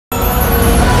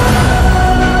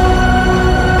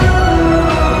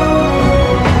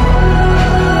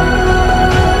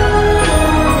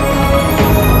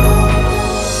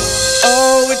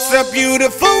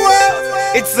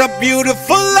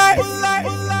beautiful life.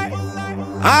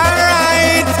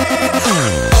 Alright.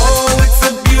 Oh, it's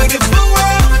a beautiful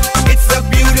world. It's a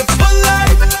beautiful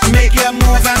life. Make your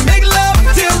move and make love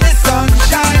till the sun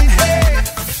shine. Hey.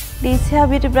 DC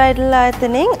Beauty Bridal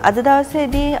ආයතනයෙන් අද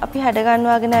දවසේදී අපි හැඩ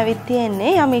ගන්නවාගෙන ඇවිත්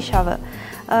තියෙන්නේ යමිෂාව.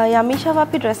 යමිෂාව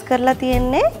අපි dress කරලා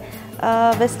තියෙන්නේ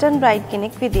වෙස්ටර්න් බ්‍රයිඩ්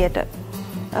කෙනෙක් විදියට.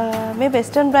 මේ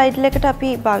වෙස්ටර්න් බ්‍රයිඩල් එකට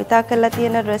අපි භාවිතා කරලා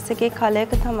තියෙන ඩ්‍රෙස් එකේ කලර්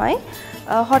එක තමයි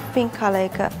hot pink කලර්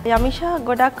එක. යමිෂා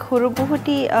ගොඩක් හුරු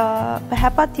බුහුටි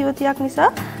පැහැපත් යුවතියක් නිසා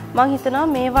මම හිතනවා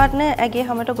මේ වර්ණය ඇගේ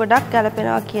හැමට ගොඩක්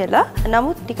ගැලපෙනවා කියලා.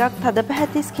 නමුත් ටිකක් තද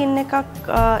පැහැති ස්කින් එකක්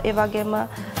ඒ වගේම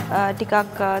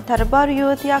ටිකක් තරබාරු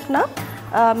යුවතියක් නම්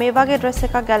මේ වගේ ඩ්‍රෙස්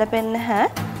එකක් ගැලපෙන්නේ නැහැ.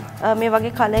 මේ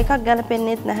වගේ කලර් එකක්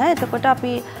ගැලපෙන්නේත් නැහැ. එතකොට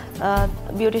අපි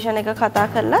බියුටිෂියන් එක කතා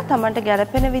කරලා තමන්ට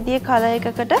ගැලපෙන විදිහේ කලර්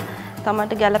එකකට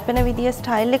තමන්ට ගැලපෙන විදිහේ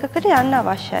ස්ටයිල් එකකට යන්න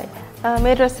අවශ්‍යයි.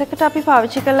 මේ ඩ්‍රෙස් එකට අපි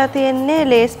පාවිච්චි කරලා තියෙන්නේ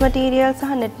ලේස් මටීරියල්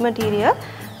සහ නෙට් මටීරියල්.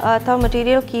 තව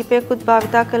මටීරියල් කීපයකුත්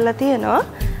භාවිතා කරලා තියෙනවා.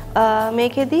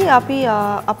 මේකෙදී අපි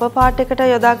අප පාර්ට් එකට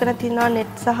යොදාගෙන තියෙනවා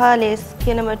නෙට් සහ ලේස්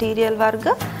කියන මටීරියල් වර්ග.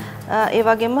 ඒ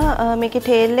වගේම මේකේ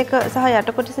ටේල් එක සහ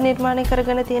යට කොටස නිර්මාණය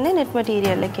කරගෙන තියෙන්නේ නෙට්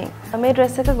මටීරියල් එකෙන්. මේ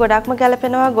ඩ්‍රෙස් එක ගොඩක්ම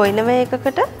ගැලපෙනවා ගොයිනවේ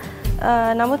එකකට.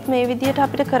 නමුත් මේ විදිහට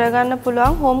අපිට කරගන්න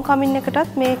පුළුවන් හෝම් කමින්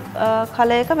එකටත් මේ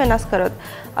කලර් එක වෙනස් කරොත්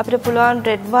අපිට පුළුවන්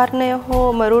රෙඩ් වර්ණය හෝ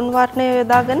මරූන් වර්ණය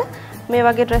යොදාගෙන මේ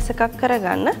වගේ ඩ්‍රෙස් එකක්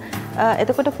කරගන්න.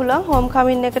 එතකොට පුළුවන් හෝම්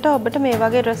කමින් එකට ඔබට මේ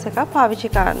වගේ ඩ්‍රෙස් එකක් පාවිච්චි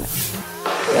කරන්න.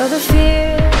 You're the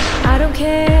fear, I don't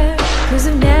care, 'cause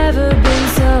I've never been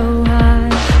so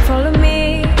high. Follow me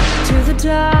to the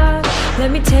dark, let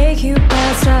me take you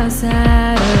past our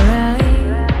satellite.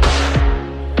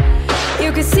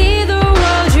 You can see the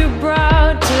world you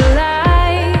brought to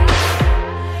life,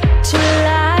 to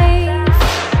life.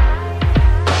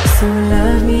 So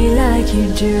love me like you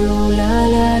do, la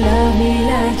la, love me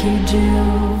like you do.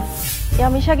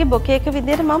 යමිෂාගේ බොකේ එක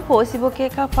විදිහට මම පෝසි බොකේ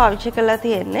එකක් පාවිච්චි කරලා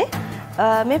තියෙන්නේ.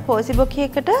 මේ පෝසි බොකේ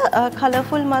එකට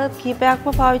colourful මල්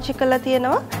කීපයක්ම පාවිච්චි කරලා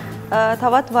තියෙනවා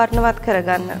තවත් වර්ණවත්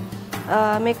කරගන්න.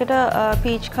 මේකට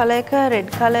පීච් කලර් එක,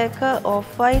 රෙඩ් කලර් එක, ඔෆ්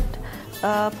වයිට්,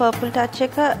 පර්පල් ටච්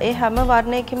එක ඒ හැම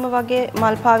වර්ණයකින්ම වගේ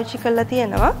මල් පාවිච්චි කරලා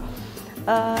තියෙනවා.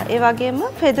 ඒ වගේම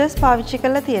ෆෙදර්ස් පාවිච්චි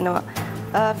කරලා තියෙනවා.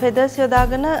 ෆෙදර්ස්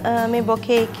යොදාගෙන මේ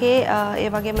බොකේ එකේ ඒ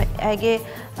වගේම ඇගේ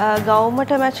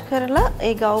ගවුමට මැච් කරලා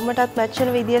ඒ ගවුමටත් මැච්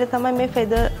වෙන විදිහට තමයි මේ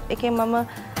ෆෙදර් එකෙන් මම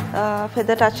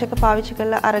ෆෙදර් ටච් එක පාවිච්චි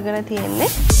කරලා අරගෙන තියෙන්නේ.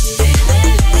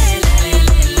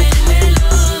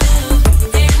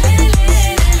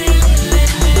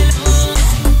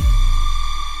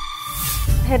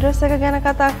 හෙඩ්‍රස් එක ගැන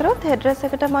කතා කරොත් හෙඩ්‍රස්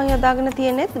එකට මම යොදාගෙන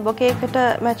තියෙන්නේ බොකේ එකට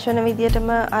මැච් වෙන විදිහටම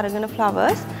අරගෙන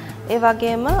ෆ්ලවර්ස් ඒ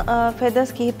වගේම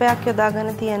ෆෙදර්ස් කිහිපයක් යොදාගෙන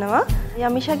තියෙනවා.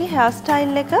 යමිෂාගේ හෙයාර්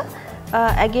ස්ටයිල් එක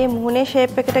ඇගේ මුහුණේ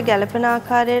ෂේප් එකට ගැලපෙන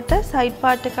ආකාරයට සයිඩ්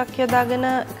පාර්ට් එකක් යොදාගෙන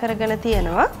කරගෙන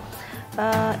තියෙනවා.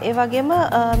 ඒ වගේම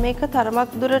මේක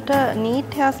තරමක් දුරට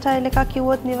නීට් හෙයාර් ස්ටයිල් එකක්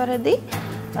කිව්වොත් නිවැරදි.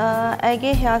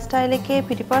 ඇගේ හෙයාර් ස්ටයිල් එකේ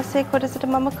පිටිපස්සේ කොටසට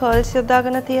මම කර්ල්ස්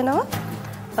යොදාගෙන තියෙනවා.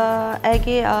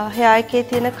 ඇගේ හෙයාර් එකේ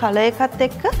තියෙන කලර් එකත්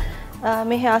එක්ක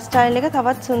මේ හෙයාර් ස්ටයිල් එක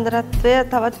තවත් සුන්දරත්වය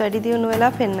තවත් වැඩි දියුණු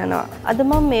වෙලා පෙන්නනවා. අද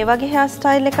මම මේ වගේ හෙයාර්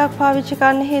ස්ටයිල් එකක් පාවිච්චි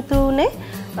කරන්න හේතු වුණේ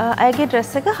ඇගේ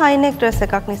ඩ්‍රෙස් එක හයි නෙක් ඩ්‍රෙස්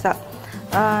එකක් නිසා.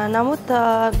 නමුත්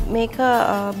මේක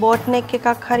බෝට් නෙක්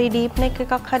එකක් හරි ඩීප් නෙක්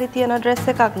එකක් හරි තියෙන ඩ්‍රෙස්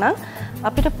එකක් නම්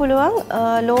අපිට පුළුවන්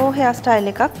ලෝ හෙයාර්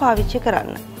ස්ටයිල් එකක් පාවිච්චි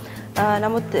කරන්න.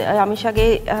 නමුත්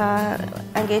යමිෂාගේ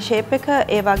ඇගේ ෂේප් එක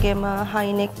ඒ වගේම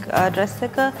හයි නෙක් ඩ්‍රෙස්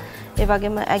එක ඒ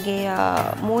වගේම ඇගේ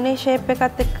මූණේ ෂේප්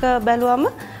එකත් එක්ක බැලුවම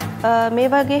මේ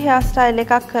වගේ හෙයාර් ස්ටයිල්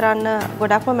එකක් කරන්න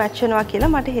ගොඩක්ම මැච් වෙනවා කියලා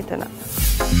මට හිතෙනවා.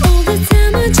 All the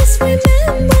time I just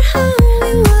remember how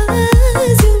it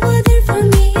was. You were there for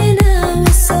me and I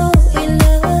was so in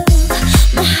love.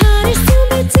 My heart is still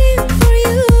beating for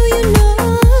you, you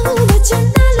know. But you're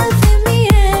not loving me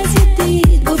as you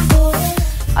did before.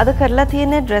 අද කරලා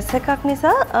තියෙන dress එකක්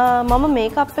නිසා මම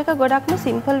makeup එක ගොඩක්ම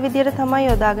simple විදියට තමයි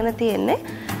යොදාගෙන තියෙන්නේ.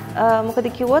 මොකද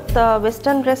කිව්වොත්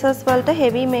වෙස්ටර්න් ඩ්‍රෙසස් වලට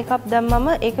හෙවි මේකප් දැම්මම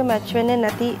ඒක මැච් වෙන්නේ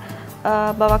නැති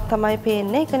බවක් තමයි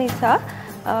පේන්නේ. ඒක නිසා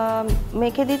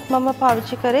මේකෙදිත් මම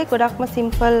පාවිච්චි කරේ ගොඩක්ම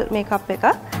සිම්පල් මේකප් එකක්.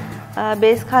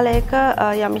 බේස් කලර් එක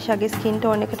යමිෂාගේ ස්කින්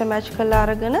ටෝන් එකට මැච් කරලා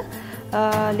අරගෙන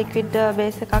ලික්විඩ්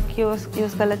බේස් එකක්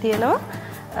යූස් කරලා තියෙනවා.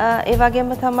 ඒ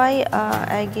වගේම තමයි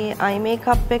ඇගේ අයි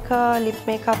මේකප් එක, ලිප්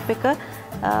මේකප් එක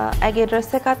ඇගේ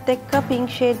ඩ්‍රෙස් එකත් එක්ක පින්ක්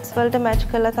ෂේඩ්ස් වලට මැච්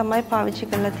කරලා තමයි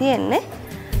පාවිච්චි කරලා තියෙන්නේ.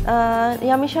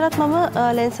 යමිෂාට මම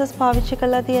ලෙන්සස් පාවිච්චි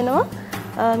කරලා තියෙනවා.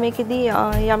 මේකෙදී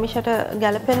යමිෂාට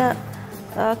ගැලපෙන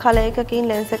කලර් එකකින්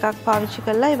ලෙන්ස් එකක් පාවිච්චි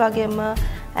කරලා ඒ වගේම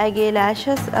ඇගේ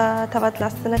lashes තවත්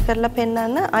ලස්සන කරලා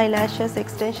පෙන්වන්න eyelashes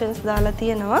extensions දාලා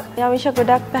තියෙනවා. යමිෂා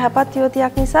ගොඩක් පැහැපත්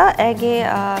යුවතියක් නිසා ඇගේ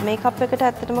මේකප් එකට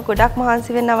ඇත්තටම ගොඩක්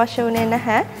මහන්සි වෙන්න අවශ්‍ය වුණේ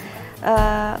නැහැ.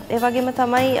 ඒ වගේම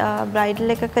තමයි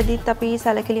බ්‍රයිඩල් එකකදීත් අපි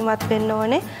සැලකිලිමත් වෙන්න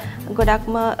ඕනේ.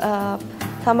 ගොඩක්ම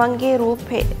තමන්ගේ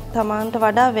රූපේ තමන්ට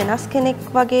වඩා වෙනස් කෙනෙක්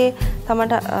වගේ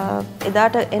තමන්ට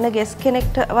එදාට එන ගෙස්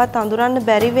කෙනෙක්ටවත් අඳුරන්න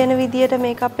බැරි වෙන විදියට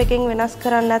මේකප් එකෙන් වෙනස්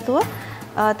කරන්න නැතුව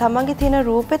තමන්ගේ තියෙන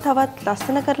රූපේ තවත්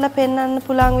ලස්සන කරලා පෙන්වන්න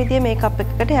පුළුවන් විදිය මේකප්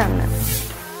එකකට යන්න.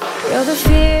 You're the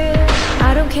fear, I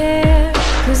don't care,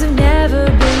 'cause I've never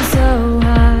been so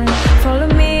high. Follow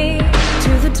me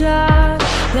to the dark,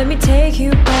 let me take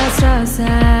you past our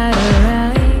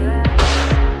satellite.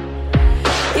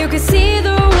 You can see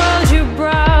the world you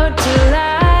brought to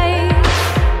life,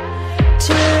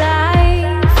 to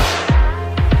life.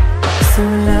 So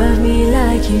love me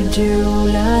like you do,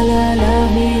 la la,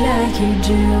 love me like you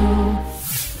do.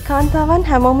 කාන්තාවන්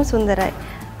හැමෝම සුන්දරයි.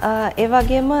 ඒ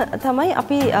වගේම තමයි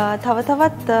අපි තව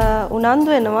තවත් උනන්දු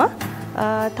වෙනවා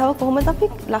තව කොහොමද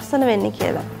අපි ලස්සන වෙන්නේ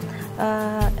කියලා.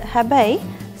 හැබැයි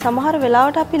සමහර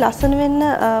වෙලාවට අපි ලස්සන වෙන්න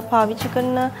පාවිච්චි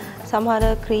කරන සමහර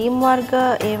ක්‍රීම් වර්ග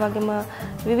ඒ වගේම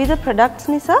විවිධ ප්‍රොඩක්ට්ස්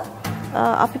නිසා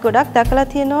අපි ගොඩක් දැකලා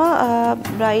තියෙනවා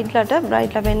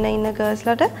බ්‍රයිඩ්ලා වෙන්න ඉන්න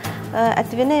ගර්ල්ස්ලාට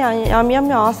ඇති වෙන යම්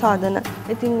ආසාදන.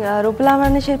 ඉතින්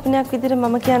රූපලාවන්‍ය ශිල්පිනියක් විදිහට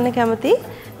මම කියන්න කැමති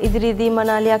ඉදිරියේදී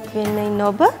මනාලියක් වෙන්න ඉන්න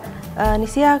ඔබ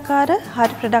නිසියාකාර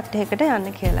හරි ප්‍රොඩක්ට් එකකට යන්න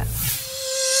කියලා.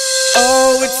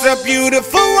 Oh, it's a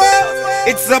beautiful world.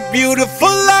 It's a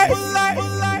beautiful life.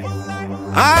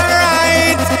 All right.